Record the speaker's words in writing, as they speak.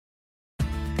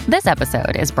This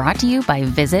episode is brought to you by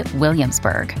Visit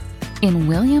Williamsburg. In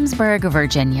Williamsburg,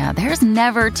 Virginia, there's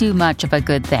never too much of a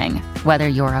good thing. Whether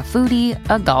you're a foodie,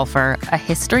 a golfer, a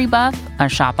history buff, a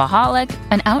shopaholic,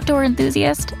 an outdoor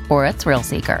enthusiast, or a thrill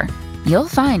seeker, you'll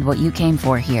find what you came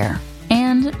for here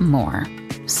and more.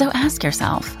 So ask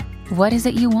yourself, what is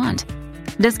it you want?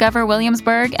 Discover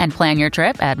Williamsburg and plan your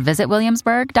trip at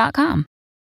visitwilliamsburg.com.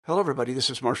 Hello, everybody.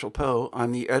 This is Marshall Poe.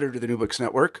 I'm the editor of the New Books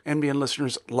Network. NBN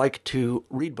listeners like to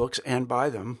read books and buy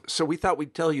them. So we thought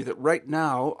we'd tell you that right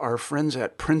now, our friends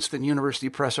at Princeton University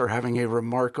Press are having a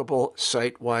remarkable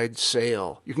site-wide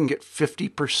sale. You can get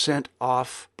 50%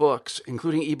 off books,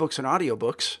 including ebooks and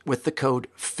audiobooks, with the code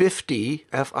 50,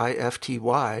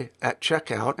 F-I-F-T-Y, at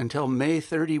checkout until May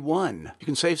 31. You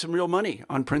can save some real money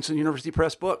on Princeton University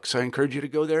Press books. I encourage you to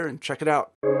go there and check it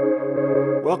out.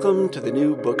 Welcome to the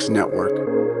New Books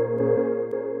Network.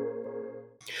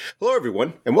 Hello,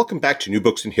 everyone, and welcome back to New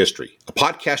Books in History, a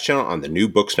podcast channel on the New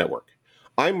Books Network.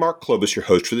 I'm Mark Klobus, your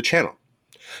host for the channel.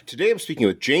 Today I'm speaking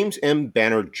with James M.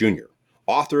 Banner, Jr.,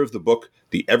 author of the book,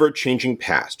 The Ever-Changing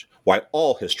Past, Why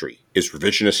All History is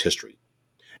Revisionist History.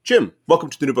 Jim,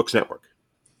 welcome to the New Books Network.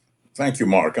 Thank you,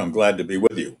 Mark. I'm glad to be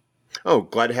with you. Oh,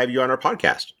 glad to have you on our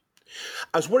podcast.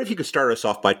 I was wondering if you could start us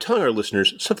off by telling our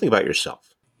listeners something about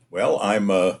yourself. Well,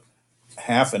 I'm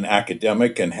half an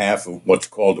academic and half of what's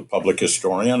called a public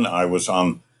historian. I was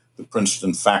on the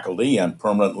Princeton faculty and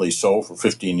permanently so for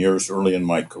 15 years early in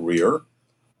my career.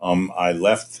 I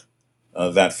left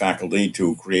that faculty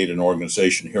to create an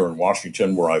organization here in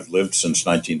Washington where I've lived since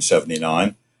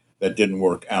 1979. That didn't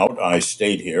work out. I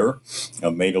stayed here,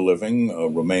 made a living,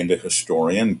 remained a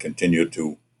historian, continued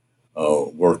to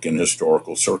work in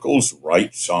historical circles,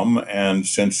 write some, and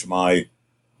since my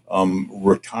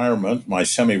retirement, my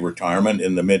semi-retirement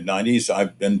in the mid-90s,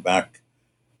 I've been back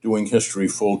doing history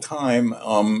full-time,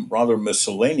 rather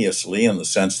miscellaneously in the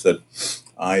sense that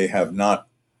I have not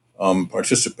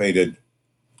participated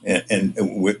to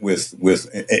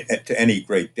any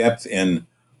great depth in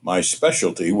my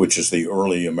specialty, which is the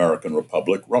early American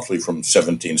Republic, roughly from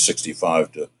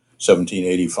 1765 to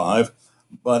 1785.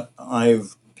 But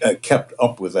I've kept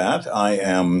up with that.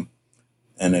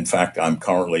 And in fact, I'm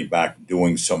currently back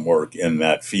doing some work in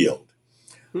that field.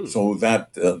 So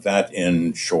that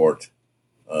in short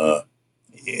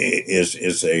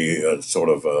is a sort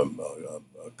of a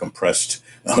compressed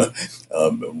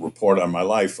report on my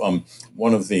life.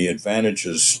 One of the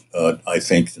advantages, I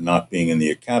think, to not being in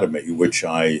the academy, which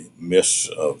I miss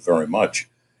very much,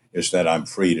 is that I'm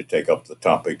free to take up the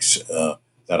topics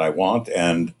that I want,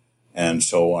 and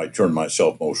so I turned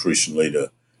myself most recently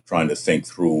to trying to think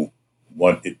through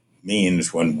what it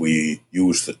means when we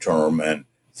use the term and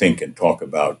think and talk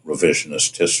about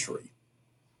revisionist history.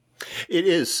 It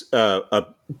is a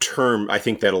term, I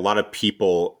think, that a lot of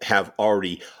people have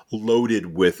already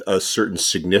loaded with a certain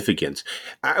significance.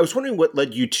 I was wondering what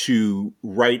led you to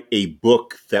write a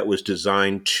book that was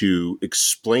designed to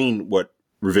explain what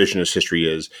revisionist history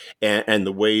is and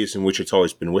the ways in which it's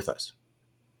always been with us.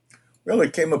 Well,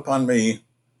 it came upon me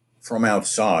from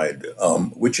outside,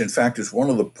 which in fact is one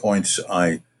of the points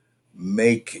I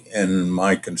make in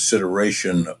my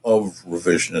consideration of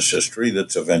revisionist history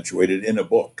that's eventuated in a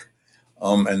book.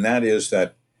 And that is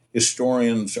that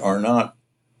historians are not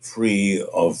free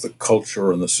of the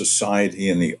culture and the society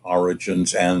and the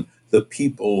origins and the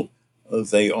people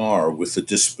they are with the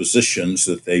dispositions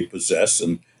that they possess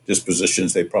and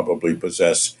dispositions they probably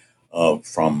possess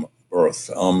from birth.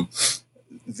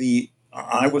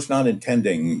 I was not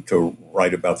intending to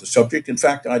write about the subject. In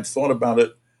fact, I'd thought about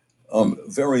it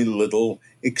very little,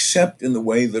 except in the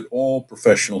way that all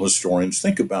professional historians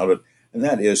think about it, and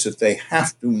that is that they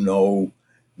have to know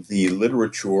the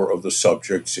literature of the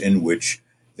subjects in which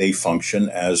they function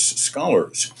as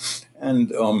scholars.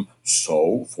 And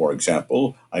so, for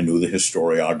example, I knew the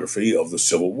historiography of the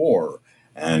Civil War,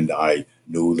 and I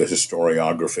knew the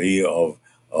historiography of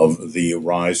the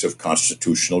rise of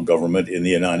constitutional government in the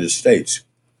United States.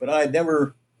 But I had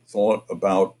never thought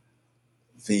about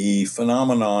the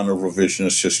phenomenon of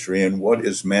revisionist history and what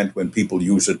is meant when people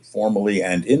use it formally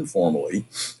and informally,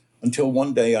 until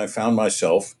one day I found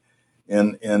myself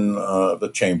in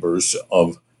the chambers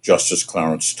of Justice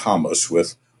Clarence Thomas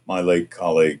with my late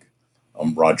colleague,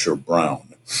 Roger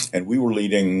Brown. And we were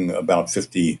leading about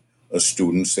 50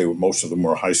 students. Most of them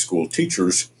were high school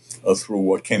teachers, through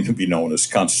what came to be known as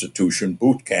Constitution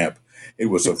Boot Camp.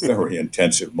 It was a very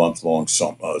intensive month-long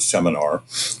seminar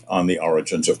on the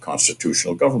origins of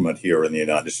constitutional government here in the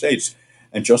United States.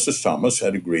 And Justice Thomas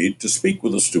had agreed to speak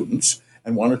with the students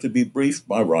and wanted to be briefed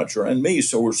by Roger and me.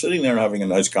 So we're sitting there having a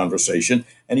nice conversation,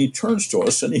 and he turns to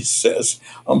us and he says,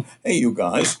 hey, you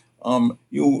guys,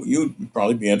 you'd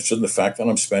probably be interested in the fact that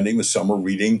I'm spending the summer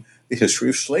reading the history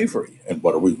of slavery. And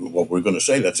what we're going to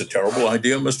say? That's a terrible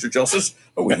idea, Mr. Justice?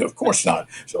 Oh, of course not.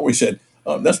 So we said,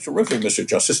 that's terrific, Mr.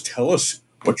 Justice. Tell us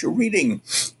what you're reading.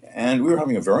 And we were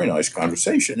having a very nice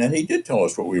conversation. And he did tell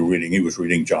us what we were reading. He was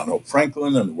reading John Hope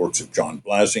Franklin and the works of John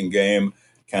Blasingame,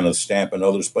 Kenneth Stamp, and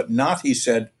others, but not, he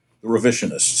said, the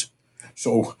revisionists.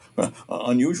 So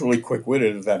unusually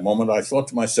quick-witted at that moment, I thought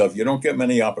to myself, you don't get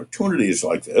many opportunities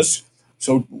like this,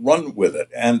 so run with it.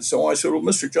 And so I said, well,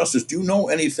 Mr. Justice, do you know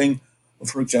anything,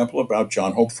 for example, about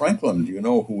John Hope Franklin? Do you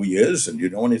know who he is? And do you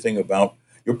know anything about,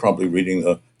 you're probably reading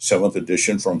the 7th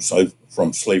edition from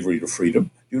Slavery to Freedom.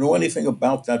 Do you know anything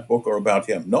about that book or about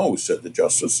him? No, said the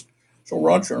Justice. So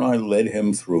Roger and I led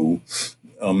him through,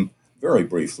 very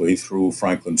briefly, through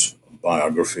Franklin's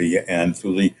biography and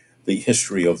through the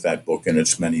history of that book and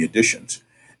its many editions.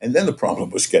 And then the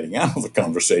problem was getting out of the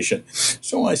conversation.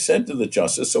 So I said to the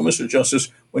Justice, so Mr. Justice,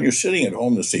 when you're sitting at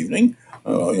home this evening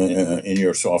in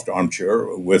your soft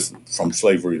armchair with From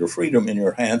Slavery to Freedom in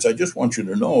your hands, I just want you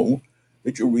to know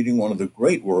that you're reading one of the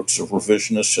great works of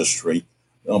revisionist history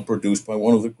produced by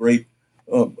one of the great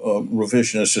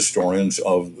revisionist historians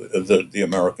of the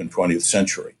American 20th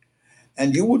century.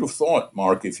 And you would have thought,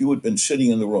 Mark, if you had been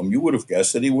sitting in the room, you would have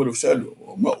guessed that he would have said,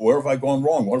 where have I gone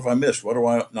wrong? What have I missed? What do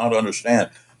I not understand?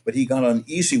 But he got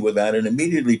uneasy with that and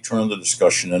immediately turned the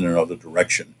discussion in another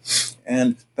direction.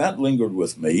 And that lingered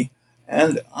with me.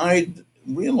 And I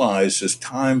realized as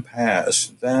time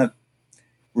passed that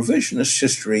revisionist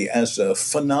history as a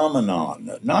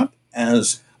phenomenon, not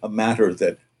as a matter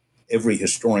that every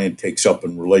historian takes up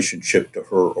in relationship to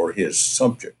her or his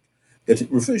subject, that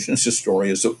revisionist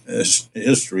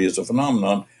history as a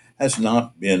phenomenon has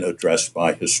not been addressed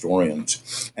by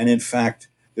historians. And in fact,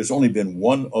 there's only been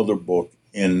one other book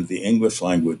in the English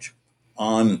language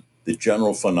on the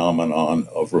general phenomenon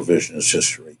of revisionist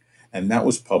history, and that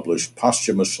was published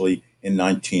posthumously in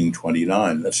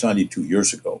 1929. That's 92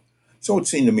 years ago. So it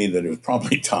seemed to me that it was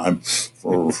probably time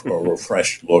for a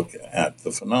refreshed look at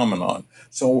the phenomenon.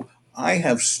 So I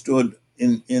have stood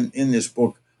in this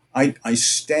book, I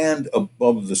stand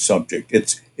above the subject.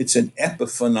 It's an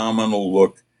epiphenomenal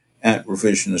look at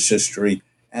revisionist history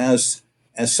as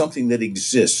something that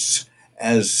exists,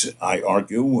 as I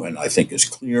argue, and I think is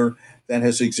clear, that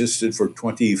has existed for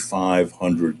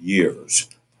 2,500 years.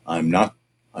 I'm not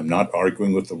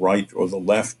arguing with the right or the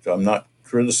left. I'm not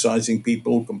criticizing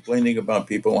people, complaining about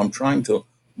people. I'm trying to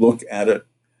look at it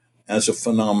as a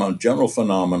phenomenon, general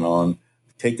phenomenon,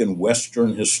 taken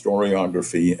Western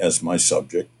historiography as my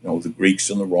subject, the Greeks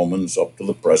and the Romans up to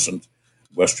the present,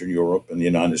 Western Europe and the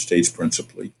United States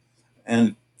principally,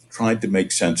 and tried to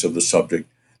make sense of the subject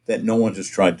that no one has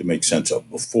tried to make sense of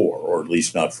before, or at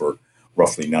least not for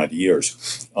roughly 90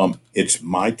 years. It's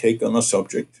my take on the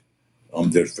subject.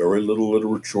 There's very little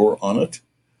literature on it.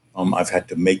 I've had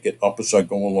to make it up as I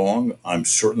go along. I'm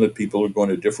certain that people are going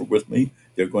to differ with me.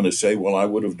 They're going to say, well, I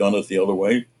would have done it the other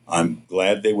way. I'm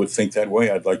glad they would think that way.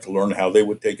 I'd like to learn how they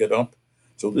would take it up.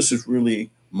 So this is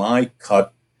really my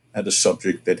cut at a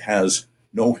subject that has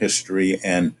no history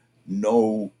and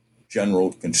no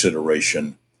general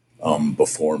consideration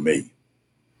before me.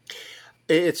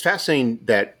 It's fascinating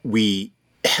that we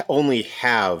only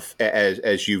have,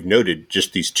 as you've noted,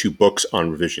 just these two books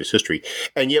on revisionist history.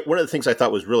 And yet one of the things I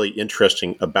thought was really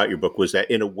interesting about your book was that,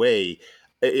 in a way,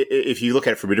 if you look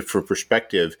at it from a different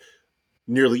perspective,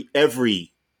 nearly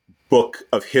every book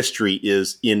of history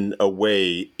is, in a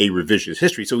way, a revisionist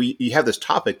history. So you have this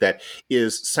topic that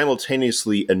is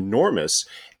simultaneously enormous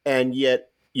and yet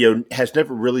has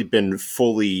never really been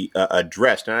fully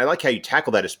addressed. And I like how you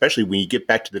tackle that, especially when you get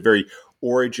back to the very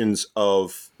origins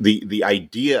of the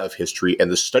idea of history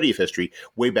and the study of history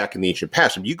way back in the ancient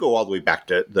past. And you go all the way back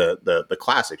to the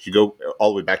classics. You go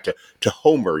all the way back to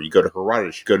Homer. You go to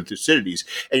Herodotus. You go to Thucydides.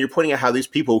 And you're pointing out how these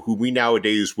people who we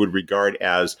nowadays would regard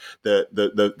as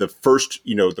the first,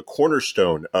 the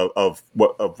cornerstone of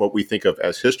what we think of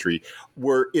as history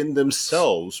were in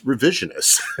themselves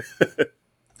revisionists.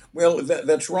 Well,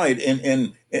 that's right.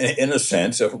 In a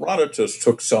sense, Herodotus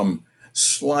took some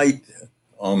slight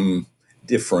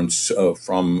difference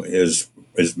from his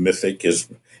mythic,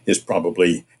 his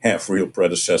probably half real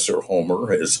predecessor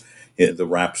Homer, the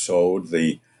rhapsode,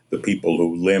 the people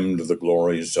who limned the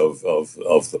glories of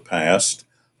the past.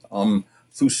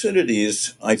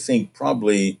 Thucydides, I think,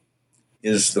 probably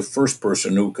is the first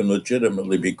person who can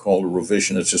legitimately be called a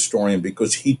revisionist historian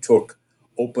because he took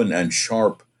open and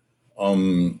sharp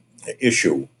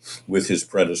issue with his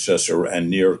predecessor and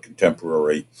near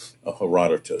contemporary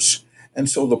Herodotus. And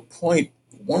so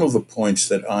one of the points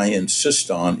that I insist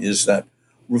on is that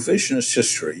revisionist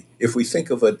history, if we think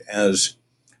of it as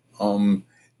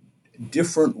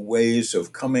different ways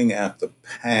of coming at the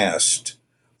past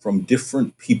from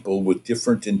different people with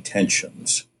different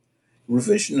intentions,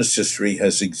 revisionist history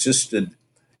has existed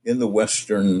in the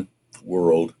Western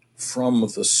world from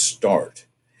the start.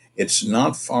 It's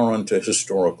not foreign to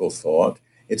historical thought.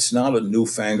 It's not a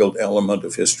newfangled element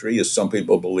of history, as some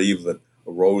people believe that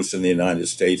arose in the United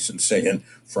States and, say, in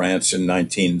France in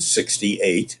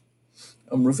 1968.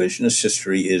 Revisionist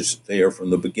history is there from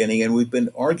the beginning, and we've been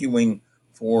arguing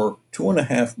for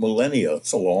 2.5 millennia.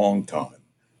 It's a long time.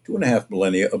 2.5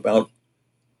 millennia about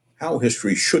how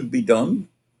history should be done,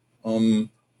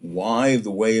 why the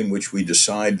way in which we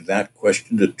decide that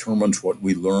question determines what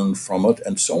we learn from it,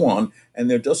 and so on. And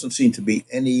there doesn't seem to be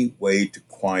any way to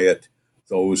quiet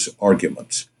those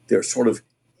arguments. They're sort of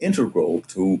integral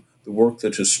to the work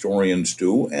that historians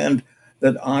do, and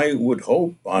that I would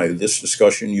hope by this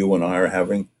discussion you and I are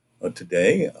having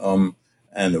today,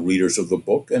 and the readers of the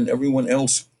book and everyone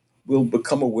else will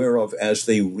become aware of as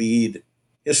they read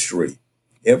history.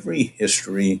 Every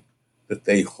history that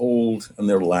they hold in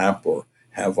their lap or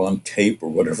have on tape or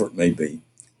whatever it may be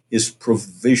is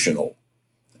provisional.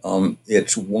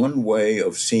 It's one way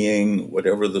of seeing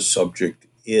whatever the subject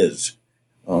is.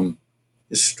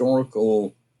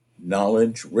 Historical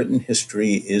knowledge, written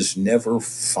history, is never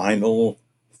final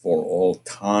for all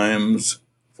times,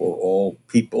 for all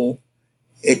people.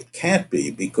 It can't be,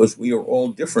 because we are all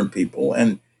different people,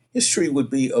 and history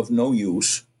would be of no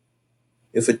use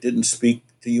if it didn't speak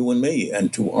to you and me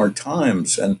and to our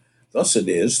times. And thus it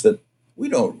is that we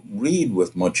don't read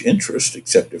with much interest,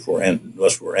 except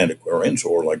unless we're antiquarians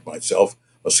or, like myself,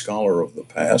 a scholar of the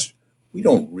past. We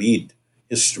don't read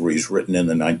histories written in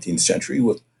the 19th century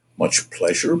with much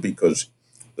pleasure, because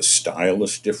the style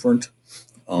is different.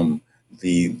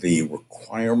 The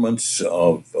requirements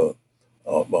of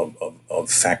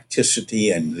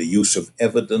facticity and the use of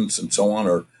evidence and so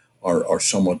on are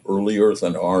somewhat earlier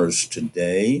than ours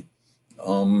today.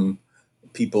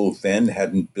 People then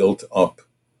hadn't built up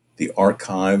the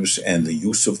archives and the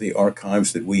use of the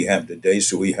archives that we have today,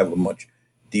 so we have a much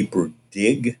deeper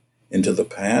dig into the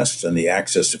past and the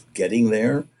access of getting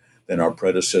there than our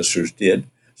predecessors did.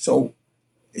 So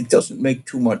it doesn't make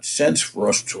too much sense for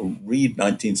us to read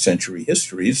 19th century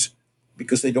histories,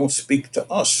 because they don't speak to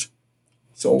us.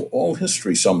 So all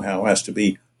history somehow has to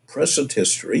be present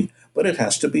history, but it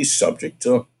has to be subject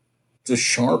to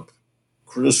sharp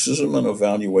criticism and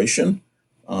evaluation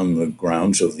on the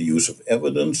grounds of the use of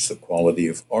evidence, the quality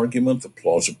of argument, the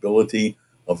plausibility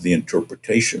of the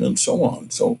interpretation, and so on.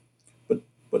 But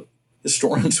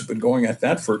historians have been going at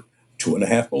that for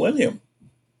 2.5 millennium.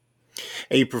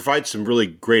 And you provide some really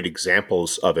great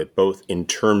examples of it, both in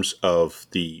terms of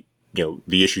the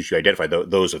issues you identify,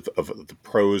 those of the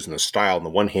prose and the style on the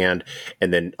one hand,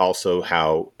 and then also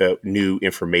how new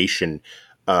information,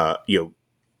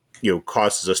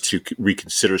 causes us to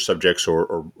reconsider subjects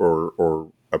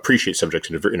or appreciate subjects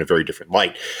in a very different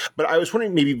light. But I was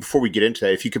wondering, maybe before we get into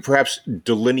that, if you could perhaps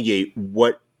delineate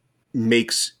what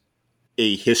makes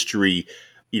a history,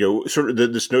 sort of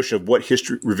this notion of what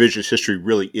revisionist history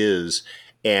really is,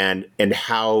 and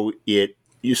how it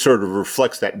sort of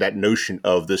reflects that notion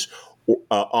of this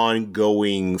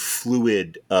ongoing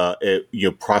fluid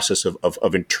process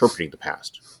of interpreting the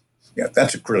past. Yeah,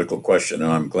 that's a critical question,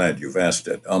 and I'm glad you've asked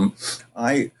it.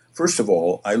 First of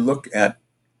all, I look at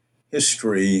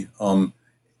history.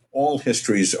 All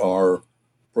histories are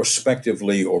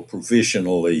prospectively or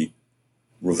provisionally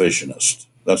revisionist.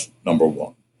 That's number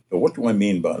one. So what do I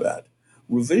mean by that?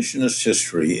 Revisionist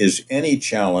history is any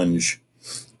challenge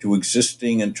to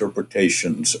existing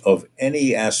interpretations of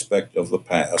any aspect of the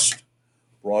past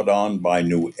brought on by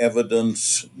new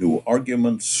evidence, new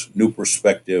arguments, new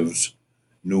perspectives,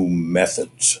 new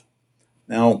methods.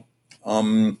 Now,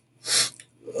 one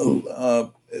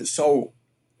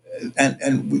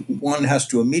has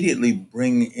to immediately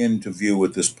bring into view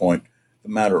at this point the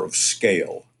matter of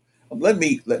scale. Let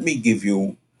me give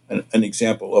you an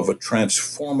example of a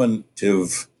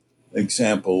transformative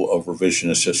example of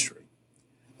revisionist history.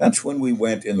 That's when we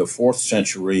went in the 4th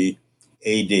century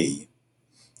AD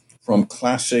from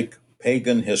classic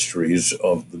pagan histories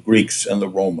of the Greeks and the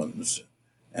Romans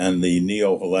and the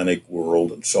Neo-Hellenic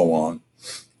world and so on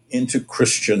into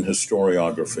Christian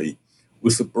historiography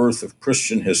with the birth of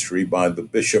Christian history by the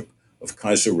Bishop of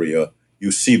Caesarea,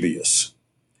 Eusebius,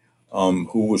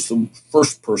 who was the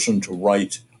first person to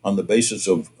write on the basis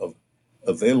of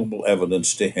available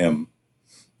evidence to him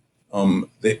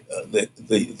the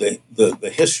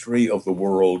history of the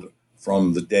world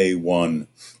from the day one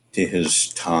to his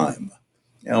time.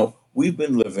 Now, we've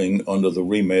been living under the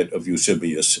remit of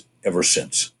Eusebius ever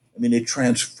since. I mean, it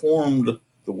transformed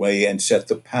the way and set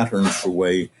the patterns for the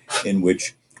way in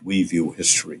which we view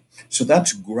history. So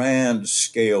that's grand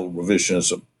scale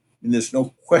revisionism. I mean, there's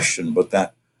no question but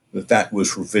that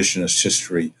was revisionist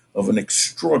history of an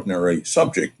extraordinary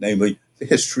subject, namely the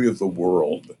history of the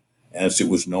world as it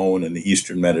was known in the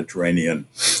Eastern Mediterranean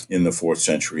in the 4th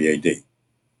century AD.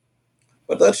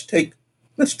 But let's take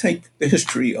the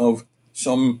history of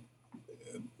some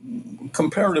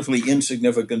comparatively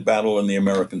insignificant battle in the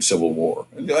American Civil War.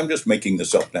 And I'm just making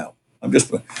this up now.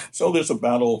 So there's a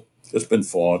battle that's been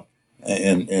fought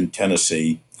in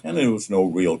Tennessee, and there was no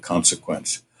real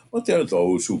consequence. But there are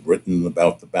those who've written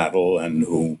about the battle and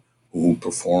who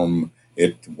perform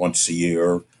it once a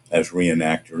year as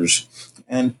reenactors.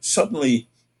 And suddenly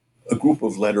a group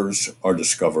of letters are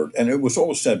discovered. And it was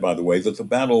always said, by the way, that the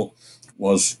battle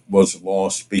was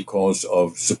lost because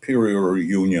of superior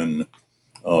Union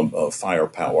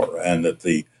firepower, and that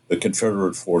the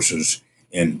Confederate forces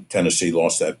in Tennessee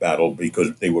lost that battle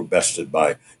because they were bested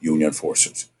by Union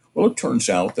forces. Well, it turns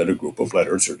out that a group of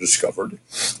letters are discovered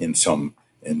in some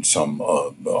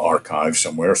archive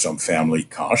somewhere, some family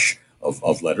cache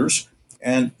of letters,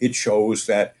 and it shows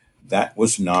that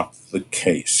was not the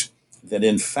case. That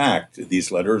in fact,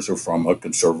 these letters are from a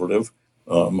conservative,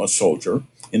 a soldier.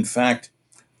 In fact,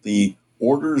 the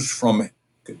orders from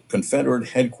Confederate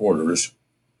headquarters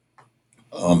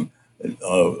to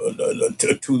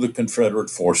the Confederate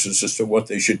forces as to what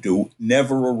they should do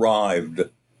never arrived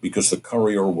because the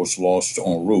courier was lost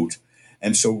en route,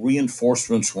 and so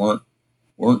reinforcements weren't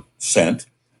sent,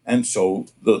 and so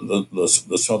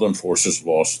the Southern forces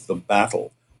lost the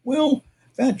battle. Well,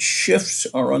 that shifts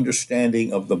our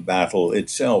understanding of the battle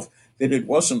itself, that it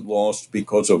wasn't lost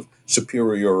because of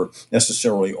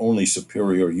necessarily only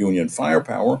superior Union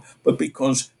firepower, but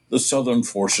because the Southern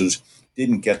forces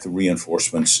didn't get the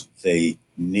reinforcements they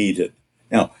needed.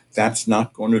 Now, that's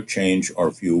not going to change our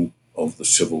view of the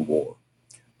Civil War,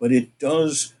 but it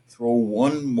does throw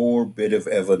one more bit of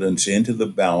evidence into the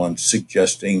balance,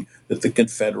 suggesting that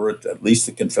at least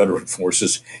the Confederate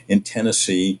forces in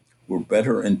Tennessee were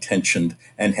better intentioned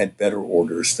and had better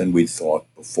orders than we thought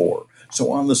before.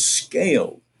 So on the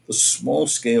small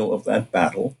scale of that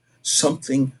battle,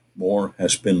 something more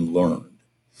has been learned.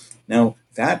 Now,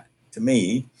 that, to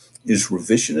me, is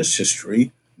revisionist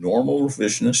history, normal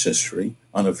revisionist history,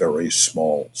 on a very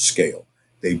small scale.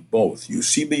 They both,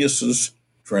 Eusebius's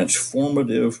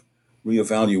transformative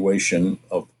reevaluation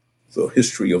of the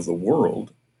history of the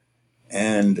world,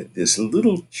 and this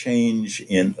little change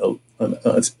in an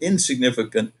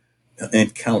insignificant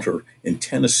encounter in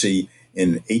Tennessee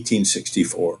in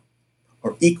 1864,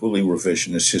 are equally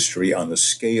revisionist history on the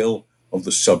scale of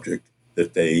the subject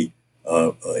that they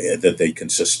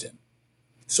consist in.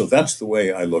 So that's the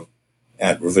way I look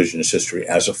at revisionist history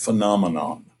as a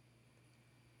phenomenon.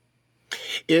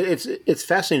 It's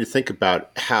fascinating to think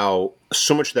about how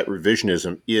so much of that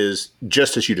revisionism is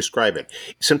just as you describe it.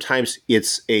 Sometimes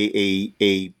it's in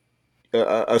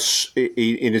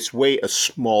its way a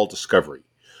small discovery,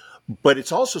 but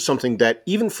it's also something that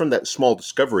even from that small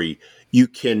discovery, you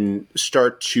can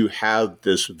start to have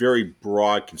this very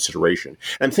broad consideration.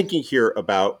 And I'm thinking here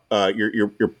about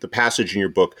the passage in your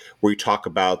book where you talk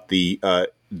about the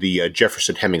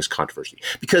Jefferson-Hemmings controversy,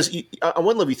 because on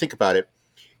one level you think about it,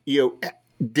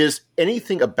 does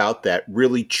anything about that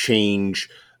really change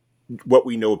what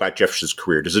we know about Jefferson's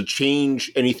career? Does it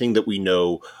change anything that we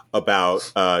know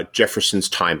about Jefferson's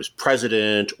time as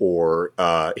president or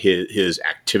his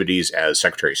activities as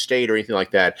Secretary of State or anything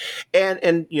like that?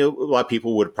 And a lot of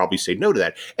people would probably say no to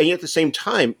that. And yet at the same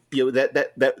time,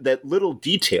 that little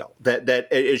detail that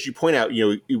as you point out,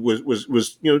 it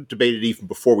was debated even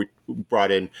before we brought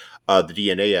in the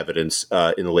DNA evidence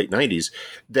in the late 90s,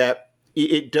 that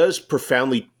it does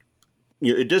profoundly,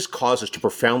 it does cause us to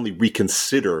profoundly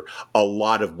reconsider a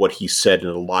lot of what he said and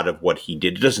a lot of what he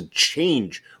did. It doesn't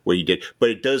change what he did, but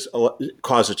it does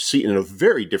cause us to see it in a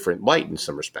very different light in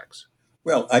some respects.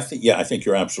 Well, I think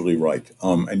you're absolutely right.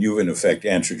 And you've in effect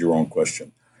answered your own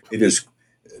question. It is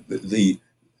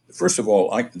first of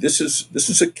all, this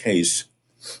is a case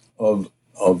of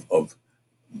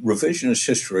revisionist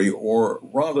history, or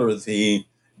rather the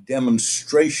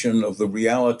demonstration of the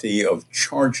reality of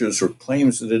charges or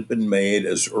claims that had been made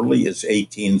as early as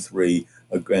 1803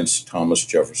 against Thomas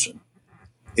Jefferson.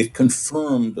 It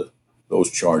confirmed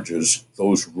those charges,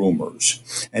 those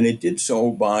rumors, and it did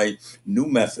so by new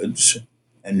methods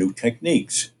and new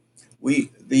techniques. We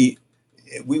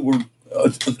were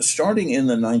Starting in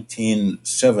the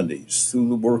 1970s, through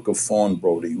the work of Fawn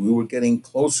Brodie, we were getting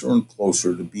closer and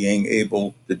closer to being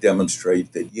able to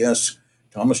demonstrate that, yes,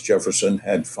 Thomas Jefferson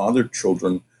had fathered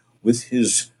children with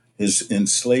his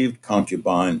enslaved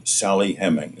concubine, Sally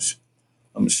Hemings.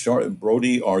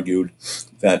 Brodie argued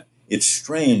that it's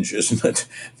strange, isn't it,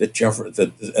 that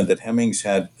Hemings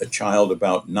had a child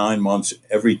about 9 months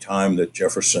every time that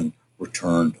Jefferson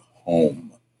returned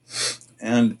home.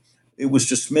 And it was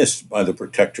dismissed by the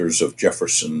protectors of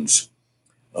Jefferson's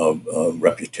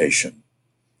reputation.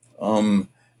 And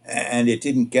it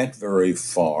didn't get very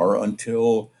far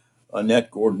until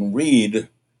Annette Gordon Reed,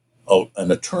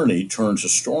 an attorney turned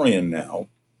historian now,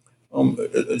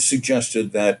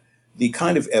 suggested that the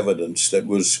kind of evidence that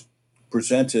was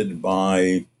presented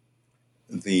by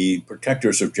the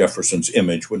protectors of Jefferson's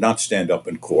image would not stand up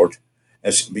in court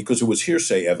because it was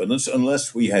hearsay evidence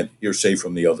unless we had hearsay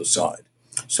from the other side.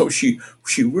 So she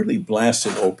really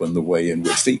blasted open the way in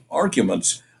which the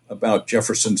arguments about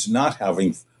Jefferson's not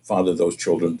having fathered those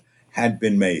children had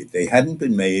been made. They hadn't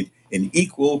been made in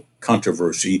equal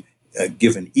controversy,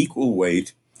 given equal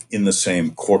weight in the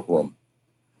same courtroom.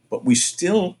 But we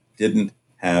still didn't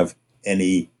have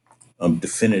any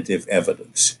definitive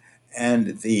evidence.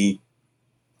 And the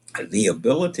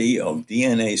ability of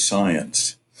DNA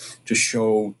science to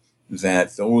show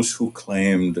that those who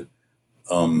claimed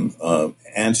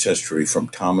ancestry from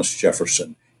Thomas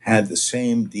Jefferson had the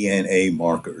same DNA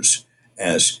markers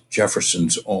as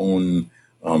Jefferson's own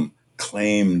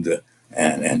claimed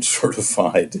and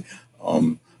certified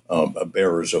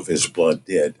bearers of his blood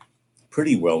did,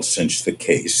 pretty well cinched the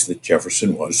case that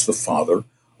Jefferson was the father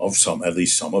of at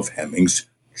least some of Hemings'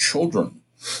 children.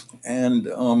 And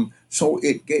so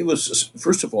it gave us,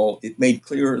 first of all, it made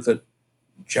clear that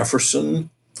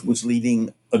Jefferson was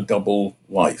leading a double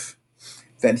life.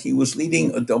 That he was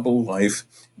leading a double life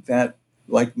that,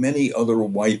 like many other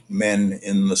white men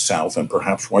in the South, and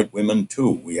perhaps white women too,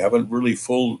 we haven't really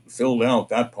filled out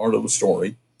that part of the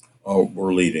story,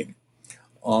 were leading.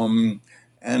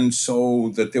 And so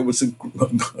that there was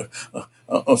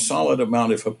a solid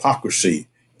amount of hypocrisy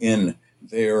in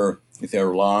their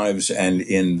lives and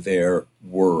in their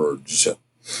words.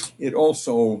 It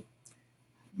also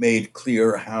made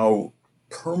clear how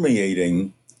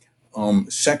permeating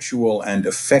sexual and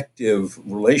affective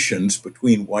relations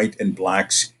between white and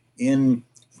blacks in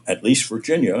at least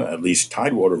Virginia, at least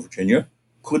Tidewater, Virginia,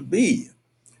 could be.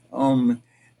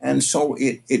 And so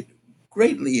it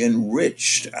greatly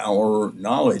enriched our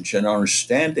knowledge and our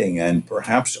understanding and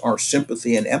perhaps our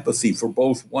sympathy and empathy for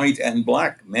both white and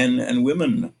black men and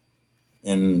women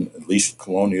in at least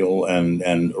colonial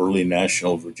and early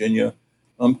national Virginia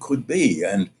could be.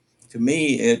 And to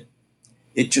me,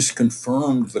 it just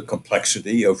confirmed the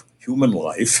complexity of human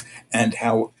life and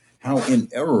how in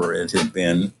error it had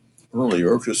been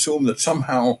earlier to assume that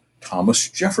somehow Thomas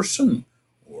Jefferson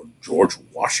or George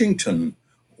Washington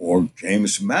or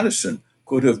James Madison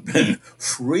could have been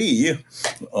free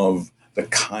of the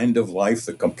kind of life,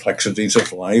 the complexities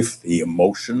of life, the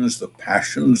emotions, the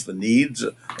passions, the needs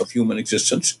of human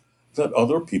existence that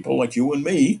other people like you and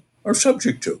me are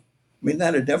subject to. I mean,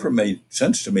 that had never made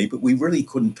sense to me, but we really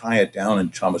couldn't tie it down in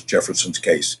Thomas Jefferson's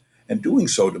case. And doing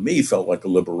so, to me, felt like a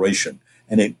liberation.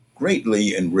 And it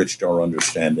greatly enriched our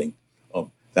understanding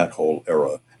of that whole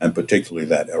era, and particularly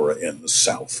that era in the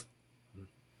South.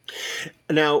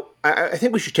 Now, I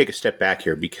think we should take a step back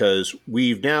here because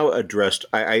we've now addressed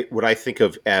what I think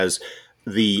of as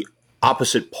the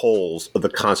opposite poles of the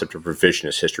concept of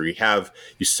revisionist history. You have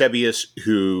Eusebius,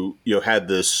 who had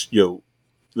this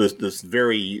this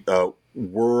very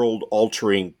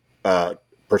world-altering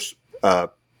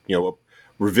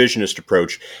revisionist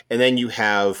approach, and then you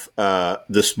have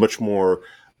this much more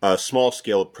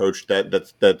small-scale approach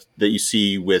that you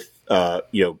see with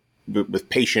with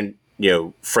patient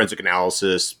forensic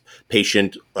analysis,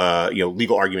 patient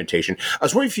legal argumentation. I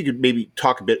was wondering if you could maybe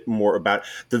talk a bit more about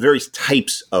the various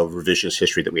types of revisionist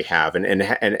history that we have,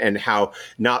 and how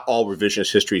not all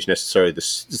revisionist history is necessarily the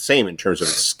same in terms of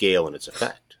its scale and its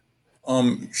effect.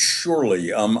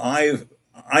 Surely.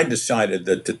 I decided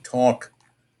that to talk,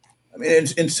 I mean,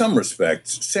 in some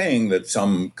respects, saying that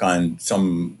some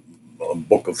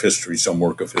book of history, some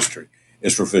work of history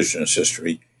is revisionist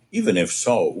history, even if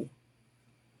so,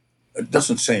 it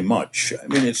doesn't say much. I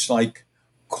mean, it's like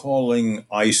calling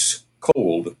ice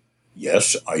cold.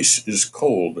 Yes, ice is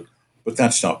cold, but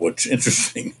that's not what's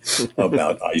interesting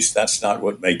about ice. That's not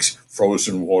what makes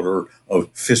frozen water of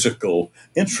physical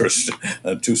interest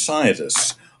to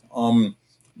scientists.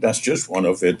 That's just one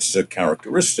of its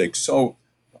characteristics. So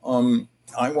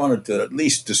I wanted to at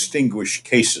least distinguish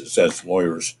cases, as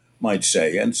lawyers might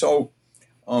say. And so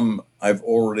I've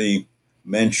already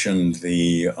mentioned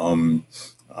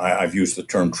I've used the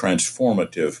term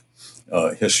transformative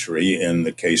history in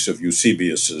the case of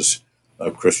Eusebius's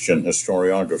Christian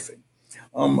historiography.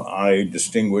 I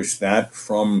distinguish that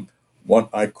from what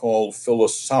I call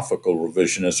philosophical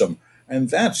revisionism, and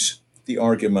that's the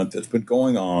argument that's been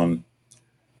going on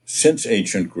since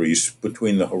ancient Greece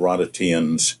between the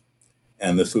Herodoteans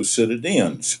and the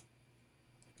Thucydideans.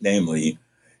 Namely,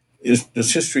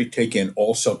 does history take in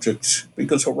all subjects?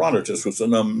 Because Herodotus was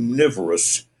an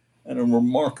omnivorous and a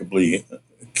remarkably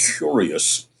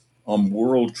curious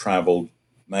world-traveled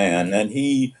man, and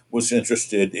he was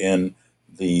interested in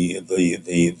the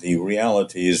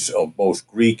realities of both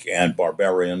Greek and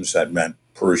barbarians. That meant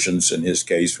Persians in his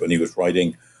case, when he was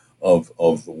writing of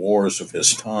the wars of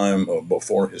his time, or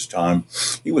before his time.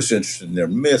 He was interested in their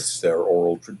myths, their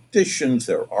oral traditions,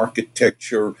 their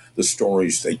architecture, the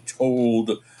stories they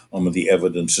told, the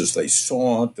evidences they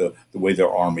sought, the way their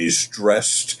armies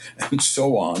dressed, and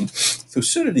so on.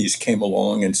 Thucydides came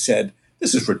along and said,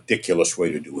 this is a ridiculous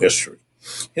way to do history.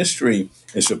 History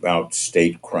is about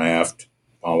statecraft,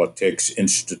 politics,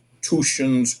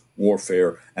 institutions,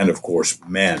 warfare, and of course,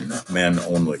 men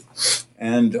only.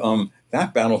 And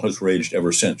that battle has raged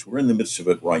ever since. We're in the midst of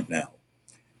it right now.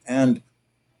 And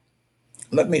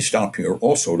let me stop here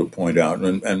also to point out,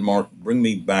 and Mark, bring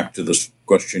me back to this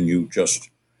question you just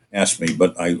asked me,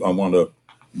 but I want to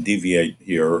deviate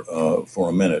here for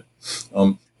a minute.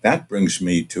 That brings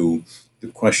me to the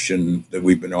question that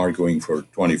we've been arguing for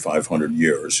 2,500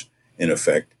 years, in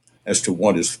effect, as to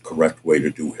what is the correct way to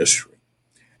do history.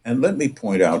 And let me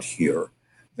point out here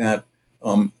that,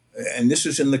 and this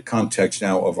is in the context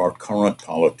now of our current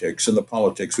politics and the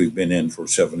politics we've been in for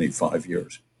 75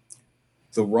 years.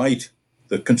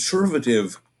 The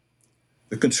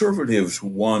conservatives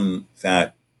won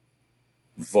that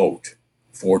vote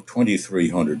for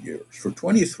 2,300 years. For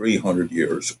 2,300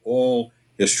 years, all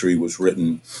history was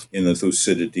written in the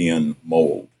Thucydidean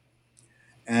mold.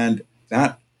 And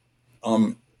that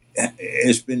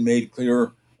has been made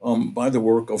clear by the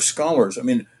work of scholars. I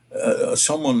mean, a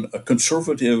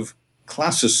conservative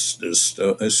classicist,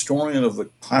 a historian of the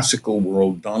classical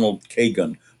world, Donald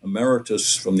Kagan,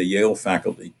 emeritus from the Yale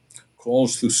faculty,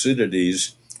 calls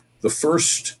Thucydides the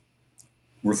first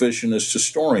revisionist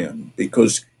historian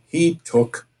because he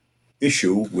took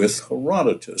issue with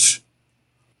Herodotus.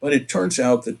 But it turns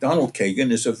out that Donald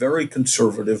Kagan is a very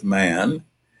conservative man,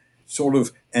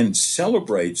 and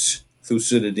celebrates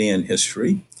Thucydidean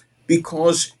history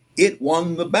because it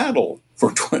won the battle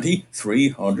for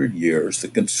 2,300 years. The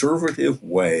conservative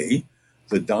way,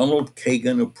 the Donald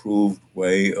Kagan approved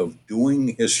way of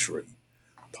doing history,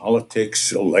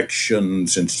 politics,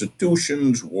 elections,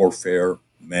 institutions, warfare,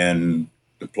 men,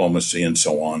 diplomacy, and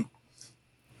so on,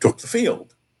 took the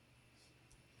field.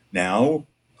 Now,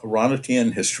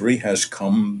 Herodotean history has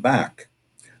come back.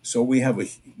 So we have an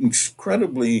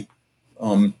incredibly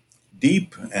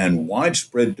deep and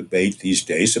widespread debate these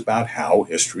days about how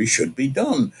history should be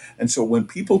done. And so when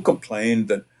people complain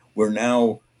that we're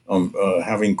now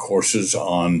having courses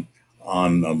on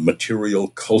material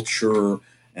culture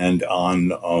and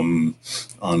on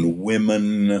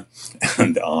women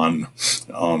and on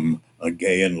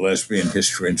gay and lesbian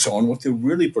history and so on, what they're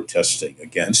really protesting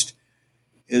against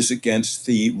is against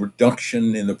the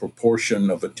reduction in the proportion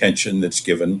of attention that's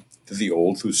given to the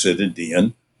old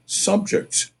Thucydidean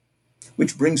subjects.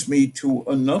 Which brings me to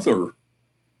another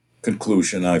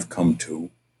conclusion I've come to,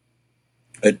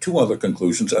 two other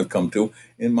conclusions I've come to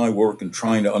in my work in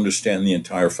trying to understand the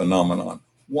entire phenomenon.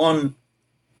 One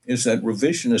is that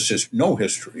revisionist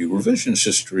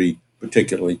history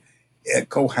particularly,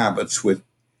 cohabits with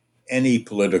any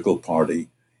political party.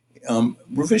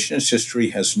 Revisionist history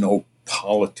has no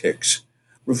politics.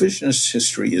 Revisionist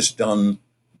history is done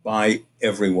by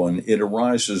everyone. It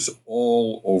arises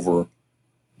all over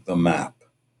the map.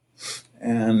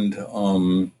 And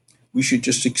we should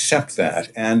just accept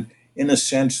that. And in a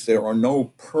sense, there are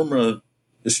no permanent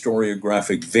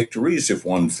historiographic victories if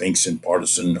one thinks in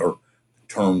partisan or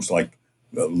terms like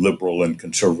liberal and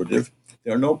conservative.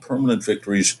 There are no permanent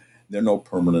victories. There are no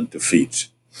permanent defeats.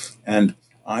 And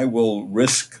I will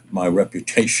risk my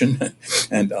reputation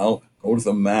and I'll go to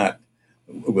the mat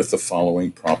with the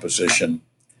following proposition,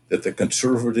 that the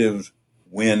conservatives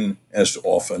win as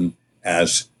often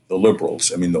as the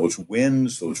liberals. I mean, those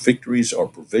wins, those victories are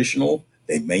provisional.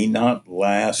 They may not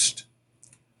last,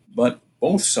 but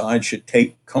both sides should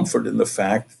take comfort in the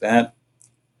fact that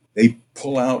they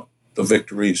pull out the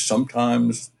victories.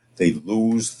 Sometimes they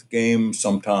lose the game,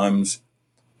 sometimes,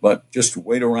 but just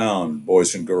wait around,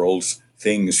 boys and girls.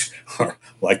 Things are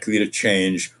likely to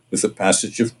change with the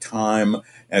passage of time,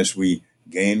 as we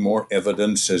gain more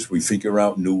evidence, as we figure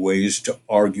out new ways to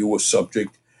argue a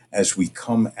subject, as we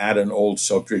come at an old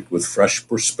subject with fresh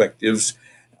perspectives,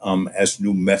 as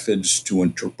new methods to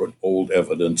interpret old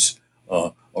evidence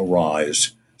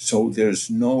arise. So there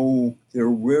are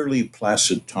rarely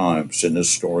placid times in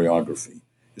historiography.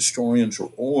 Historians are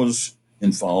always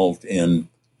involved in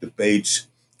debates,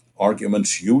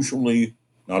 arguments, usually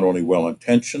not only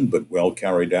well-intentioned, but well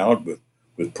carried out with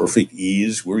perfect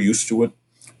ease. We're used to it.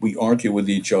 We argue with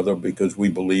each other because we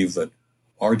believe that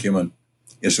argument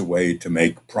is a way to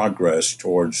make progress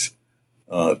towards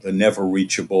the never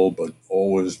reachable, but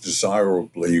always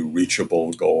desirably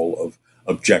reachable goal of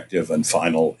objective and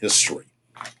final history.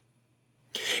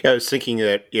 Yeah, I was thinking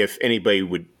that if anybody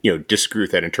would, disagree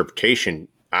with that interpretation,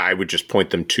 I would just point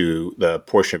them to the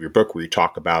portion of your book where you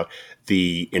talk about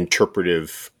the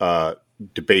interpretive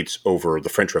debates over the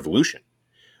French Revolution,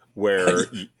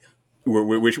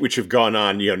 which have gone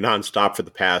on, nonstop for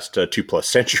the past 2+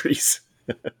 centuries.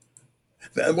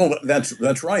 Well,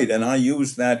 that's right, and I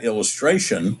use that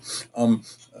illustration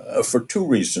for two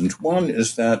reasons. One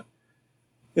is that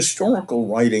historical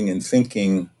writing and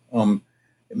thinking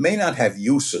it may not have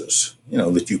uses,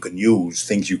 that you can use,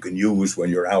 things you can use when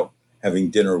you're out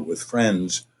having dinner with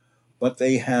friends, but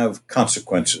they have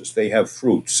consequences, they have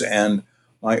fruits. And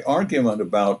my argument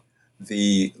about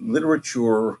the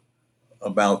literature,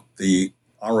 about the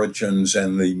origins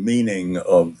and the meaning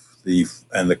and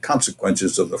the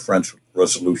consequences of the French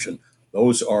Revolution,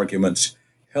 those arguments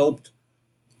helped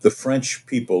the French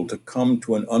people to come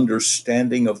to an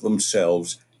understanding of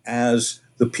themselves as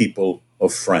the people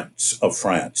of France.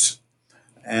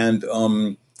 And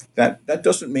that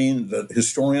doesn't mean that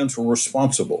historians were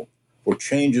responsible for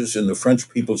changes in the French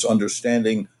people's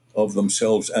understanding of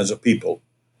themselves as a people.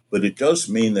 But it does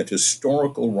mean that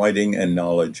historical writing and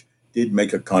knowledge did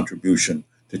make a contribution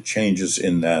to changes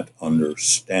in that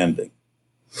understanding.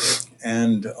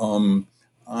 And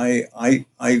I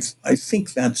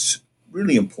think that's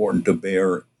really important to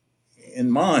bear in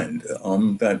mind,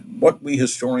 that what we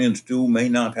historians do may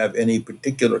not have any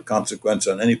particular consequence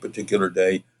on any particular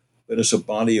day, but as a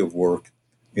body of work,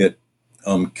 it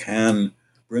can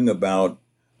bring about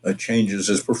changes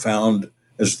as profound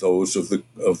as those of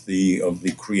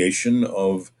the creation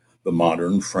of the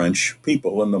modern French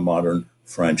people and the modern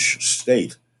French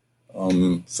state.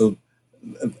 So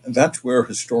that's where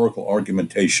historical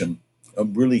argumentation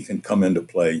really can come into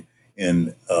play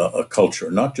in a culture,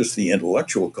 not just the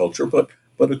intellectual culture, but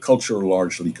a culture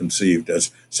largely conceived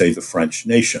as, say, the French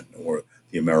nation or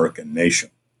the American nation.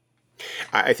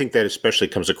 I think that especially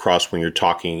comes across when you're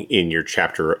talking in your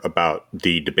chapter about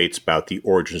the debates about the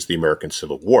origins of the American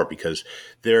Civil War, because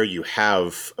there you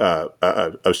have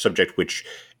a subject which,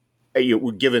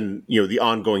 given the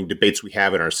ongoing debates we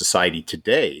have in our society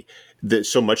today, that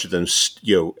so much of them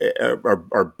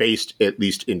are based, at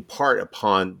least in part,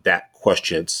 upon that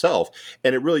question itself,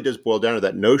 and it really does boil down to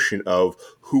that notion of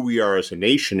who we are as a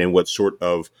nation and what sort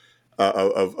of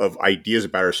ideas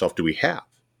about ourselves do we have.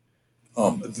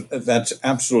 That's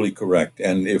absolutely correct.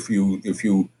 And if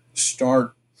you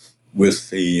start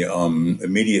with the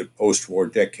immediate post-war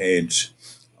decades,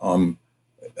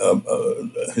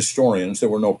 historians, there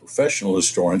were no professional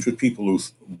historians, but people who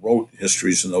wrote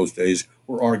histories in those days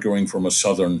were arguing from a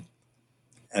Southern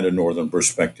and a Northern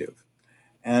perspective.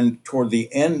 And toward the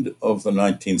end of the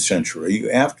 19th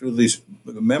century, after the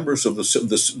members of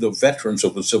the veterans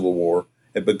of the Civil War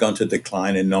had begun to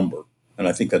decline in number, and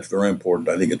I think that's very important.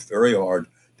 I think it's very hard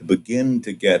to begin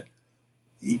to get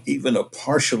even a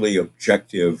partially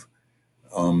objective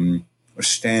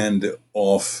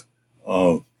stand-off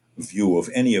view of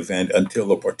any event until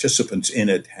the participants in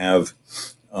it have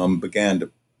begun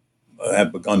to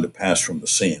pass from the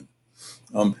scene.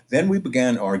 Then we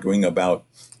began arguing about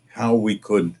how we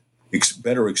could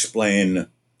better explain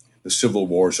the Civil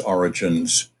War's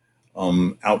origins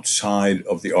outside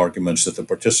of the arguments that the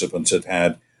participants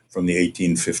had from the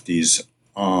 1850s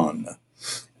on.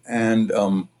 And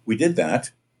we did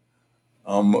that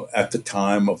at the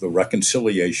time of the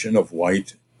reconciliation of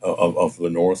of the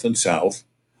North and South,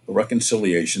 the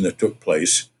reconciliation that took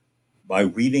place by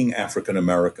reading African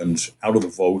Americans out of the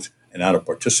vote and out of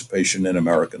participation in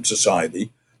American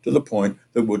society, to the point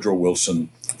that Woodrow Wilson,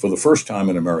 for the first time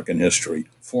in American history,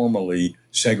 formally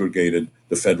segregated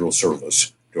the federal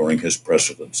service during his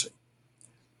presidency.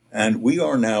 And we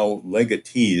are now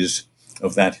legatees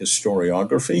of that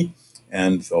historiography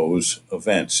and those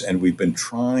events. And we've been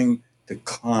trying to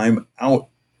climb out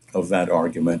of that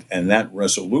argument and that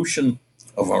resolution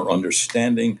of our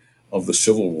understanding of the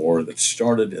Civil War that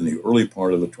started in the early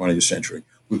part of the 20th century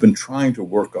We've been trying to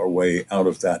work our way out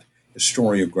of that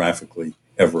historiographically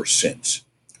ever since.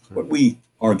 What we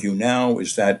argue now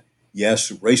is that,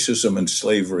 yes, racism and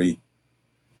slavery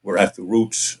were at the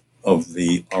roots of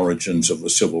the origins of the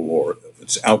Civil War, of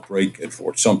its outbreak at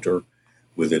Fort Sumter,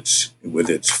 with its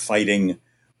fighting,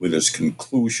 with its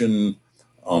conclusion,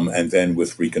 and then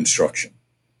with Reconstruction.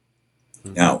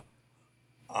 Now,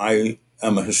 I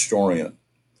am a historian.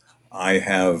 I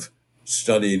have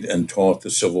studied and taught the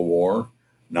Civil War,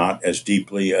 not as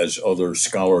deeply as other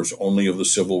scholars only of the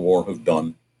Civil War have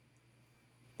done,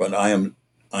 but I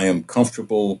am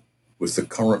comfortable with the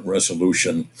current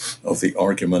resolution of the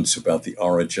arguments about the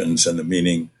origins and the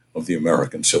meaning of the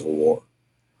American Civil War.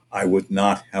 I would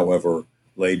not, however,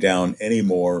 lay down any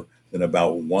more than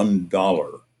about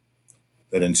 $1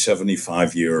 that in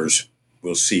 75 years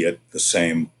we'll see it the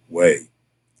same way.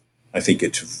 I think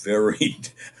it's very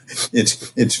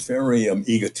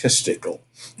egotistical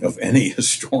of any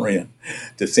historian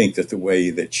to think that the way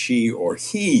that she or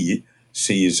he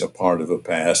sees a part of the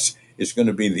past is going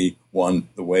to be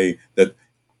the way that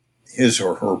his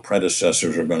or her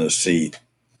predecessors are going to see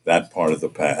that part of the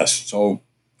past. So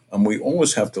we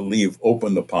always have to leave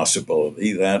open the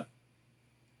possibility that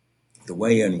the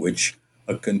way in which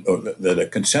a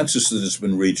consensus that has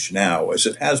been reached now, as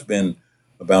it has been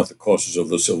about the causes of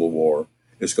the Civil War,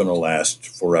 is going to last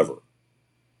forever.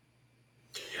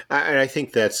 And I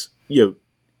think that's,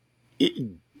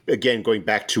 again, going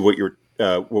back to what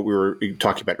we were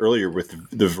talking about earlier with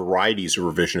the varieties of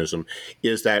revisionism,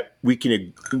 is that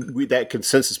that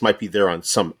consensus might be there on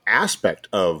some aspect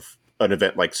of an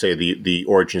event like, say, the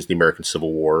origins of the American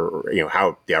Civil War, or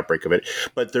how the outbreak of it,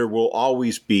 but there will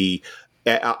always be,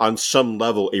 on some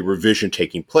level, a revision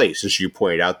taking place. As you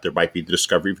pointed out, there might be the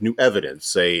discovery of new evidence,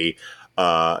 say,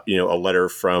 a letter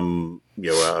from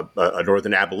a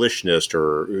Northern abolitionist,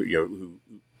 or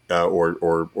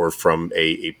or from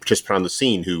a participant on the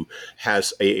scene who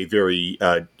has a very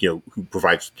who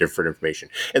provides different information.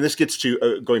 And this gets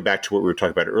to going back to what we were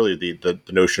talking about earlier, the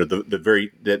notion of that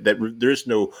there is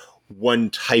no one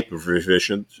type of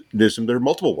revisionism. There are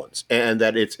multiple ones, and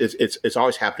that it's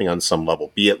always happening on some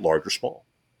level, be it large or small.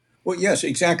 Well, yes,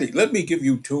 exactly. Let me give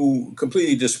you two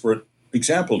completely disparate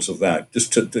examples of that,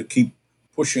 just to keep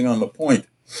pushing on the point.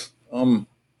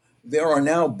 There are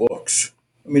now books.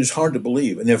 I mean, it's hard to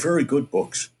believe, and they're very good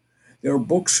books. There are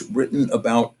books written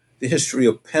about the history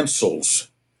of pencils,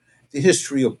 the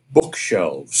history of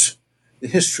bookshelves, the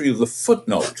history of the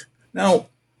footnote. Now,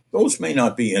 those may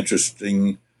not be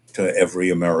interesting to every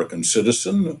American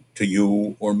citizen, to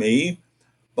you or me,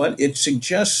 but it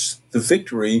suggests the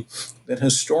victory that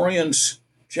historians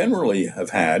generally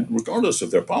have had, regardless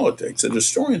of their politics, that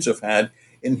historians have had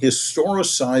in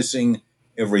historicizing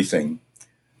everything,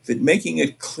 that making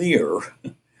it clear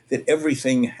that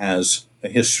everything has a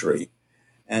history,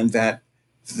 and that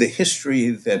the history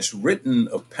that's written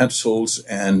of pencils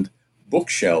and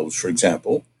bookshelves, for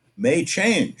example, may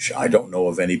change. I don't know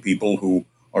of any people who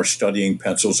are studying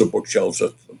pencils or bookshelves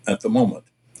at the moment.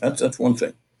 That's one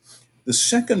thing. The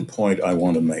second point I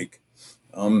want to make,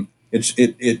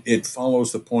 it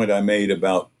follows the point I made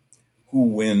about who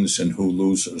wins and who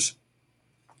loses.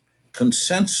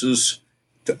 Consensus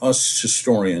to us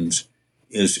historians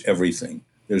is everything.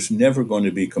 There's never going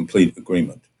to be complete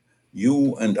agreement.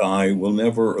 You and I will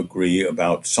never agree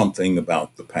about something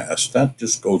about the past. That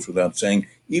just goes without saying,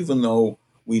 even though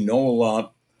we know a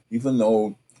lot, even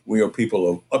though we are people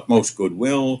of utmost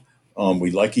goodwill,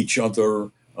 we like each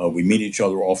other, we meet each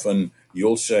other often.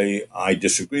 You'll say, I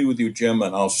disagree with you, Jim,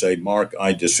 and I'll say, Mark,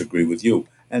 I disagree with you.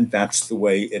 And that's the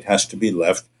way it has to be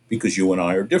left, because you and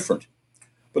I are different.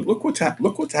 But look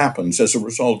what happens as a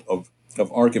result of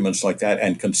arguments like that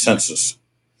and consensus.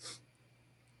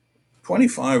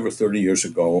 25 or 30 years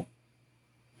ago,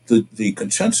 the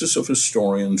consensus of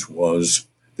historians was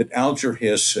that Alger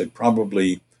Hiss had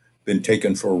probably been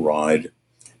taken for a ride,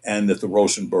 and that the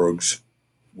Rosenbergs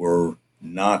were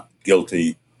not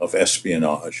guilty of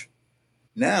espionage.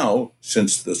 Now,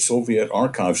 since the Soviet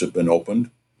archives have been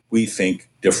opened, we think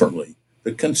differently.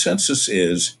 The consensus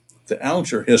is that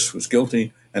Alger Hiss was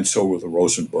guilty, and so were the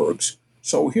Rosenbergs.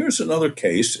 So here's another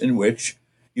case in which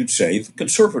you'd say the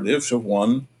conservatives have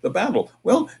won the battle.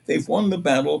 Well, they've won the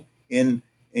battle in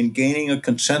gaining a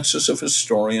consensus of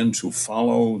historians who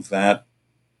follow that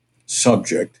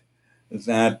subject,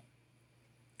 that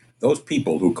those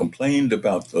people who complained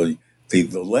about the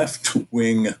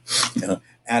left-wing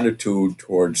attitude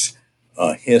towards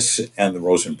Hiss and the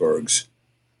Rosenbergs,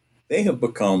 they have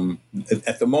become,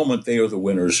 at the moment, they are the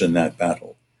winners in that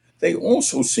battle. They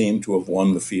also seem to have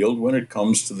won the field when it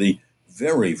comes to the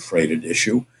very freighted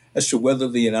issue, as to whether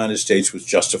the United States was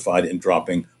justified in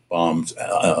dropping bombs,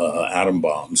 atom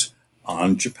bombs,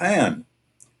 on Japan.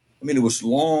 I mean, it was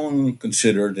long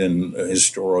considered in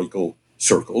historical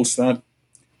circles that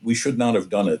we should not have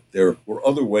done it. There were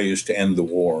other ways to end the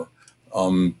war.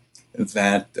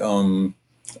 That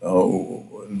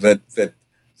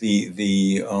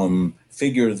the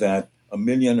figure that 1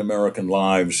 million American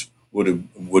lives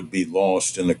would be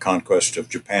lost in the conquest of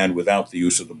Japan without the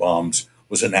use of the bombs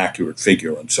was an accurate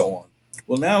figure, and so on.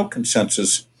 Well, now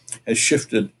consensus has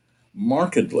shifted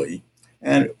markedly,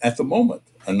 and at the moment,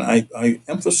 and I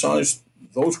emphasize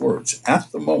those words,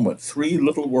 at the moment, 3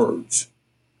 little words.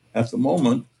 At the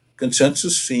moment,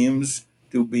 consensus seems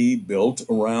to be built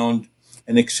around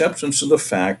an acceptance of the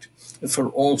fact that for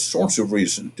all sorts of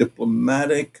reasons,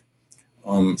 diplomatic,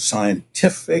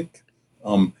 scientific,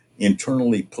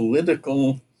 internally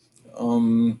political,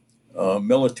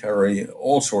 military,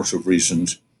 all sorts of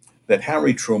reasons, that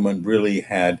Harry Truman really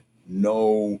had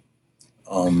no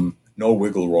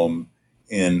wiggle room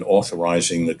in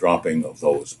authorizing the dropping of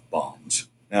those bombs.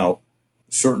 Now,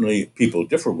 certainly people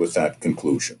differ with that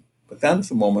conclusion, but that at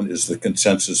the moment is the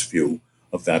consensus view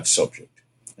of that subject.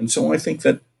 And so I think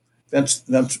that's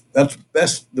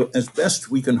best as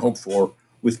best we can hope for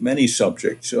with many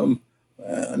subjects. In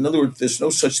other words, there's no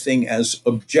such thing as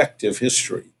objective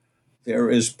history. There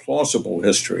is plausible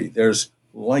history. There's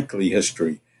likely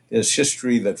history. There's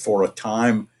history that for a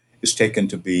time is taken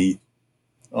to be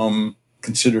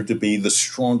considered to be the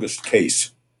strongest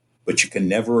case, but you can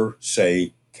never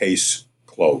say case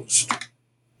closed.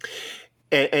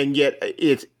 And yet,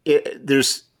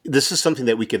 this is something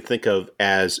that we can think of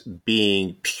as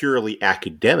being purely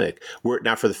academic, were it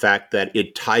not for the fact that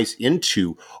it ties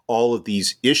into all of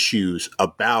these issues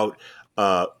about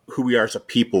who we are as a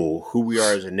people, who we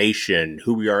are as a nation,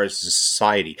 who we are as a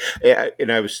society.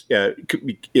 And I was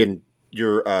in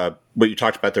your what you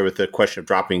talked about there with the question of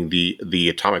dropping the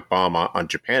atomic bomb on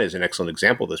Japan is an excellent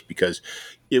example of this, because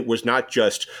it was not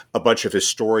just a bunch of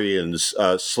historians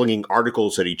slinging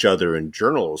articles at each other in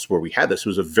journals where we had this. It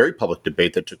was a very public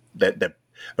debate that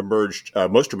emerged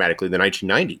most dramatically in the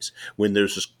 1990s, when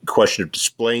there's this question of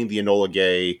displaying the Enola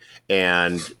Gay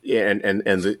and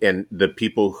the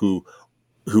people who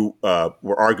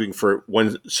were arguing for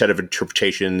one set of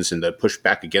interpretations and the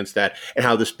pushback against that, and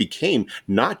how this became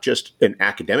not just an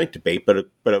academic debate, but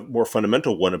a more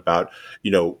fundamental one about,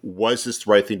 was this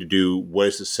the right thing to do? What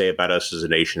does this say about us as a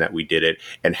nation that we did it?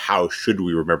 And how should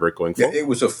we remember it going forward? Yeah, it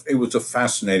was a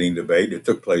fascinating debate. It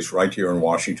took place right here in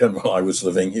Washington while I was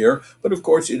living here. But of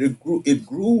course, it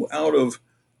grew out of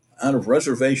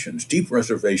reservations, deep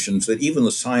reservations that even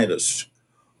the scientists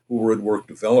who were at work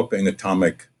developing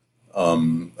atomic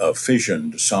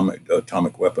fission,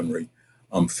 atomic weaponry,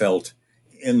 felt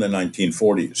in the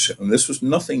 1940s. And this was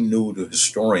nothing new to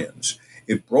historians.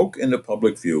 It broke into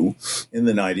public view in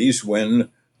the 90s when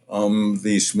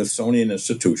the Smithsonian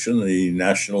Institution, the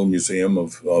National Museum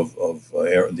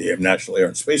the National Air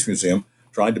and Space Museum,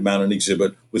 tried to mount an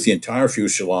exhibit with the entire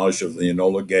fuselage of the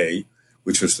Enola Gay,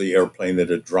 which was the airplane that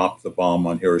had dropped the bomb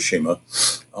on Hiroshima,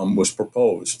 was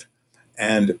proposed.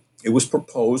 And it was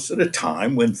proposed at a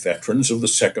time when veterans of the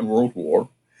Second World War,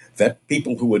 that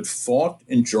people who had fought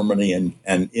in Germany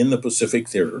and in the Pacific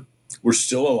Theater, were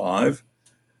still alive.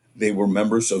 They were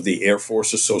members of the Air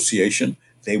Force Association.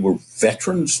 They were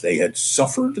veterans. They had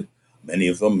suffered. Many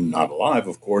of them, not alive,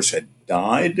 of course, had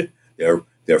died.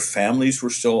 Their families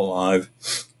were still alive.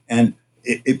 And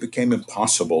it became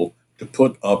impossible to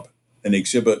put up an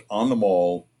exhibit on the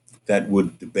mall that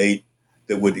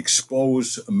would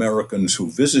expose Americans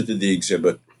who visited the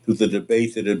exhibit to the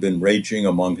debate that had been raging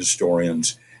among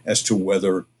historians as to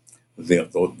whether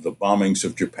the bombings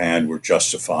of Japan were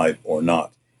justified or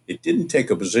not. It didn't take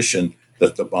a position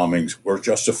that the bombings were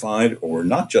justified or were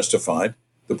not justified.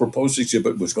 The proposed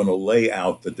exhibit was going to lay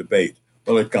out the debate.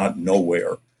 Well, it got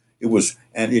nowhere.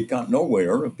 It got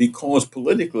nowhere because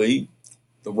politically,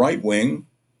 the right wing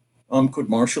could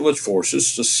marshal its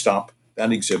forces to stop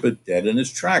that exhibit dead in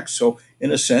its tracks. So,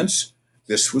 in a sense,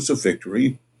 this was a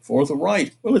victory for the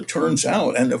right. Well, it turns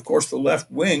out, and of course the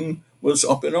left wing was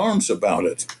up in arms about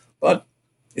it, but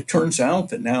it turns out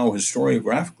that now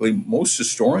historiographically, most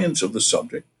historians of the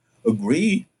subject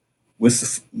agree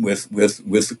with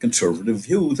the conservative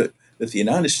view that the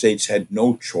United States had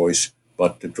no choice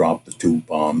but to drop the 2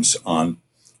 bombs on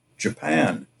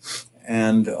Japan.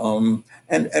 And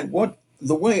what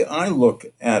the way I look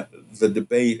at the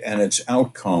debate and its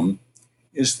outcome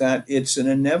is that it's an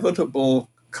inevitable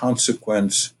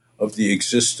consequence of the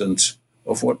existence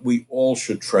of what we all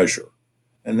should treasure,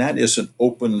 and that is an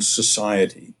open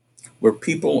society where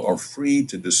people are free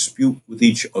to dispute with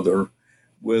each other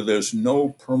where there's no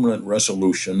permanent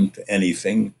resolution to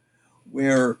anything,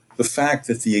 where the fact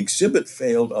that the exhibit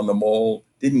failed on the mall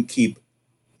didn't keep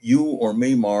you or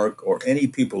me, Mark, or any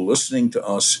people listening to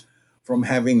us from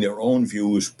having their own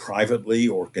views privately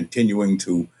or continuing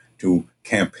to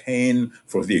campaign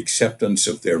for the acceptance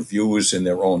of their views in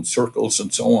their own circles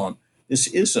and so on. This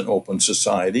is an open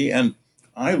society, and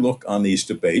I look on these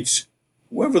debates,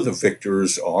 whoever the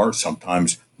victors are,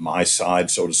 sometimes my side,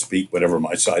 so to speak, whatever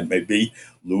my side may be,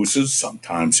 loses,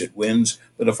 sometimes it wins.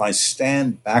 But if I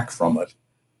stand back from it,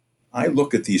 I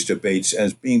look at these debates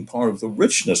as being part of the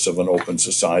richness of an open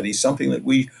society, something that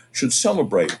we should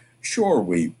celebrate. Sure,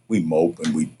 we mope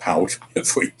and we pout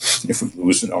if we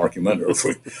lose an argument or if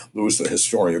we lose the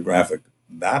historiographic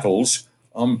battles,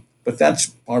 but that's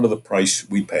part of the price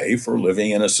we pay for living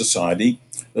in a society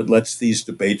that lets these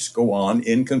debates go on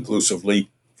inconclusively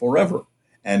forever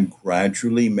and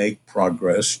gradually make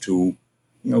progress to,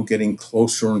 getting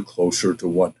closer and closer to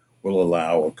what will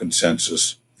allow a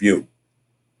consensus view.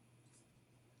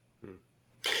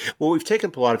 Well, we've taken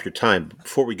up a lot of your time.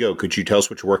 Before we go, could you tell us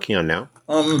what you're working on now?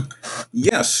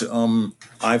 Yes.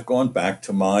 I've gone back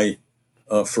to my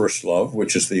first love,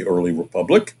 which is the early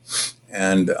republic.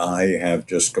 And I have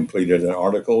just completed an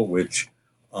article which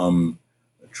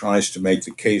tries to make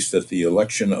the case that the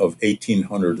election of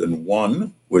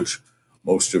 1801, which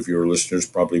most of your listeners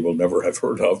probably will never have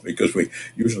heard of because we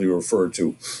usually refer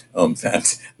to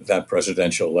that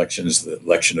presidential election as the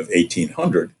election of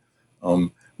 1800.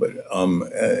 But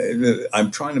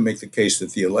I'm trying to make the case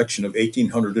that the election of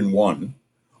 1801,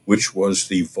 which was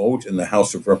the vote in the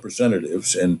House of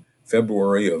Representatives in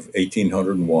February of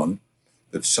 1801,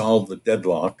 that solved the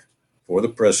deadlock for the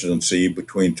presidency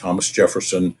between Thomas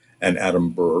Jefferson and Adam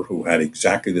Burr, who had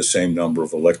exactly the same number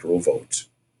of electoral votes.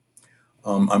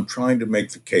 I'm trying to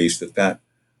make the case that that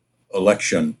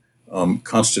election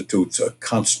constitutes a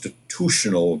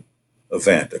constitutional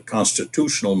event, a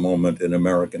constitutional moment in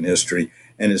American history,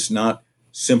 and it's not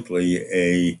simply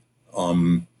a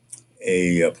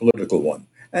political one.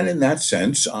 And in that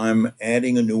sense, I'm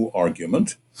adding a new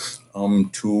argument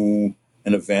to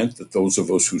an event that those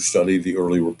of us who study the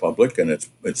early republic and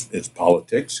its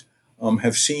politics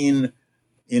have seen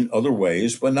in other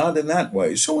ways, but not in that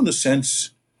way. So in a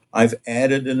sense, I've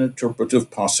added an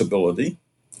interpretive possibility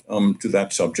to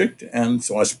that subject, and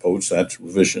so I suppose that's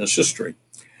revisionist history.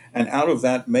 And out of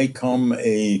that may come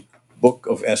a book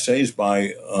of essays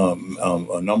by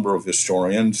a number of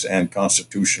historians and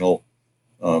constitutional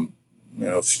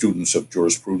students of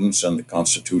jurisprudence and the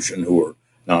Constitution who are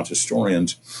not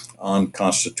historians on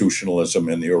constitutionalism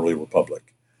in the early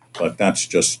republic. But that's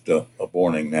just a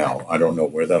warning now. I don't know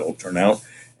where that'll turn out.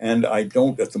 And I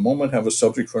don't at the moment have a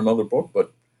subject for another book,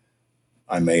 but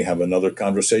I may have another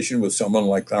conversation with someone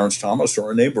like Clarence Thomas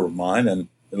or a neighbor of mine, and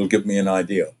it'll give me an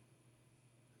idea.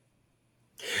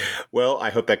 Well, I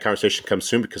hope that conversation comes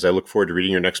soon because I look forward to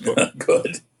reading your next book.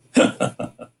 Good.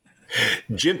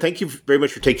 Jim, thank you very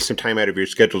much for taking some time out of your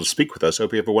schedule to speak with us. I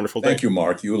hope you have a wonderful day. Thank you,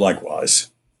 Mark. You likewise.